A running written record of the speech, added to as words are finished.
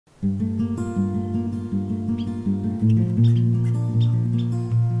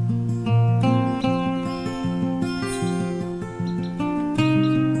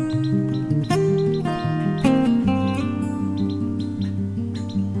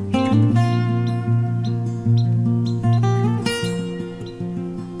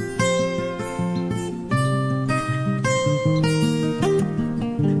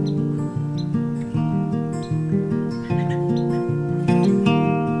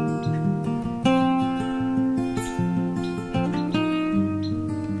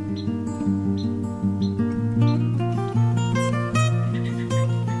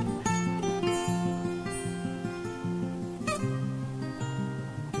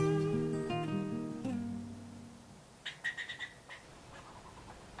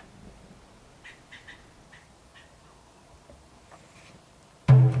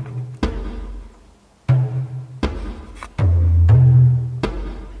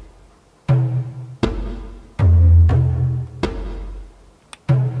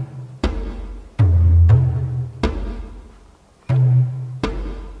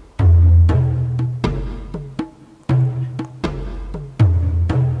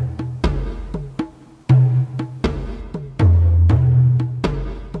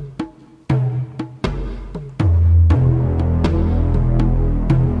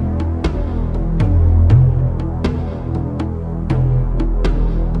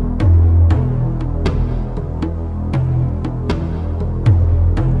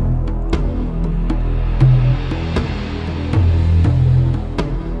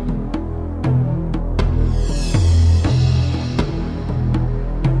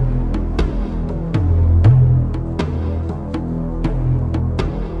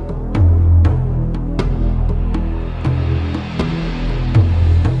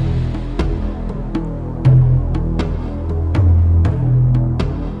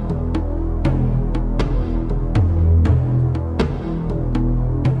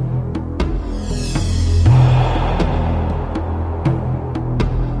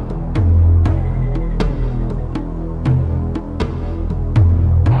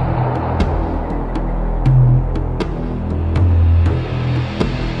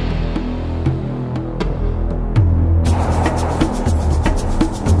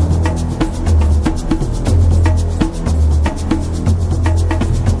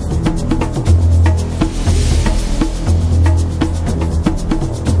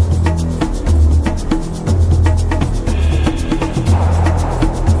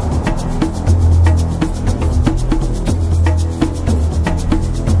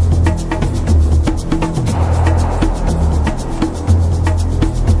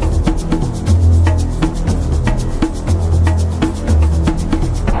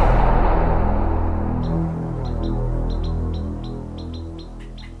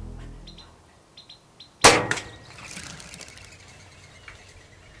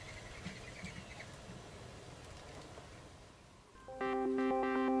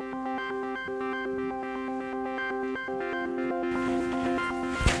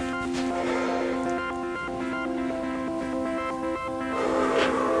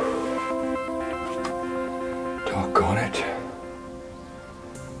Doggone it.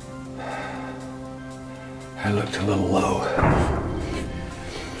 I looked a little low.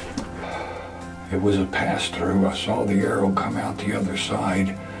 It was a pass-through. I saw the arrow come out the other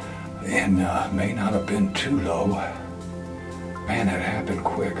side and may not have been too low. Man, it happened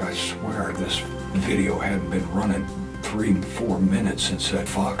quick. I swear this video hadn't been running 3-4 minutes since that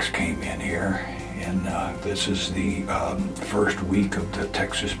fox came in here. And this is the first week of the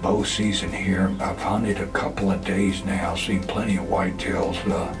Texas bow season here. I've hunted a couple of days now, seen plenty of whitetails.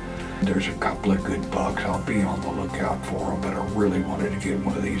 There's a couple of good bucks. I'll be on the lookout for them, but I really wanted to get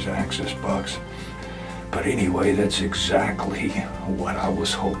one of these axis bucks. But anyway, that's exactly what I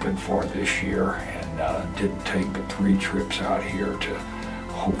was hoping for this year, and didn't take but 3 trips out here to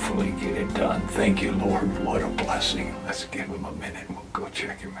hopefully get it done. Thank you, Lord. What a blessing. Let's give him a minute and we'll go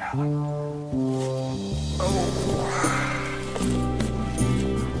check him out. Oh.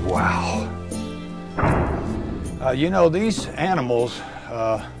 Wow. You know, these animals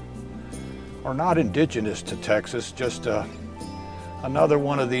are not indigenous to Texas, just another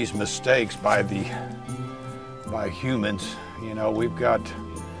one of these mistakes by humans. You know, we've got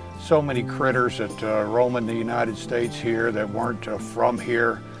so many critters that roam in the United States here that weren't from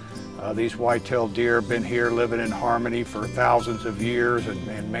here. These white-tailed deer have been here living in harmony for thousands of years,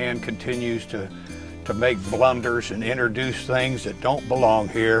 and man continues to make blunders and introduce things that don't belong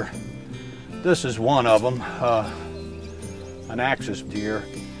here. This is one of them, an axis deer.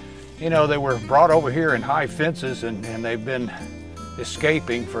 You know, they were brought over here in high fences, and they've been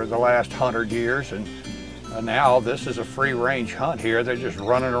escaping for the last 100 years, and now this is a free-range hunt here. They're just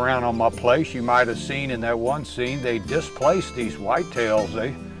running around on my place. You might have seen in that one scene they displaced these whitetails.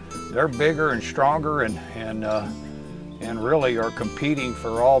 They're bigger and stronger and really are competing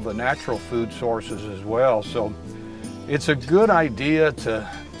for all the natural food sources as well. So it's a good idea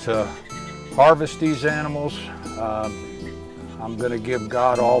to harvest these animals. I'm going to give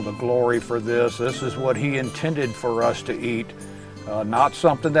God all the glory for this. This is what He intended for us to eat. Not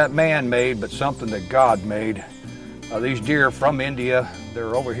something that man made, but something that God made. These deer are from India.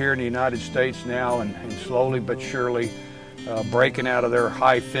 They're over here in the United States now, and slowly but surely breaking out of their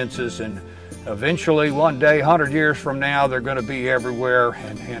high fences. And eventually, one day, 100 years from now, they're going to be everywhere.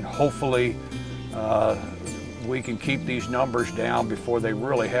 And hopefully, we can keep these numbers down before they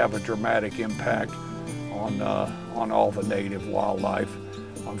really have a dramatic impact on all the native wildlife.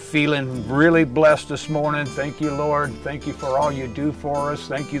 I'm feeling really blessed this morning. Thank you, Lord. Thank you for all you do for us.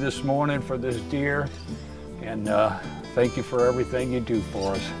 Thank you this morning for this deer. And thank you for everything you do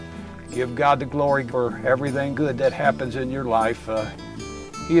for us. Give God the glory for everything good that happens in your life.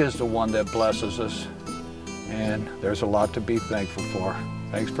 He is the one that blesses us. And there's a lot to be thankful for.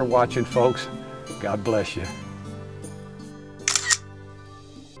 Thanks for watching, folks. God bless you.